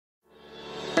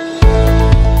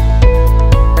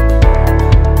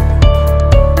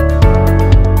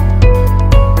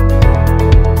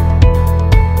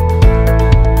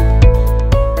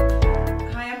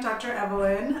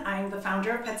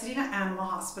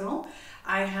Hospital.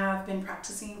 I have been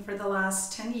practicing for the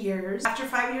last 10 years. After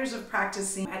 5 years of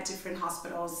practicing at different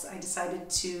hospitals, I decided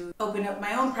to open up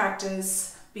my own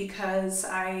practice because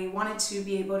I wanted to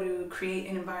be able to create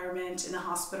an environment in the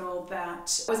hospital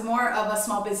that was more of a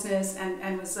small business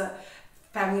and was a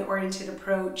family-oriented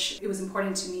approach. It was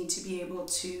important to me to be able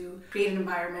to create an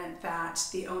environment that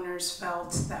the owners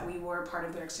felt that we were part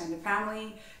of their extended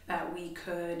family, that we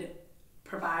could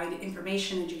provide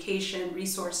information, education,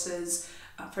 resources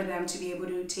for them to be able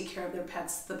to take care of their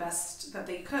pets the best that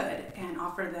they could and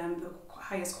offer them the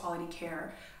highest quality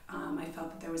care. I felt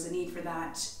that there was a need for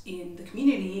that in the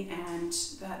community, and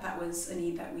that was a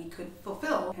need that we could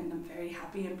fulfill. And I'm very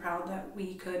happy and proud that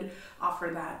we could offer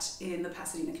that in the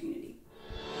Pasadena community.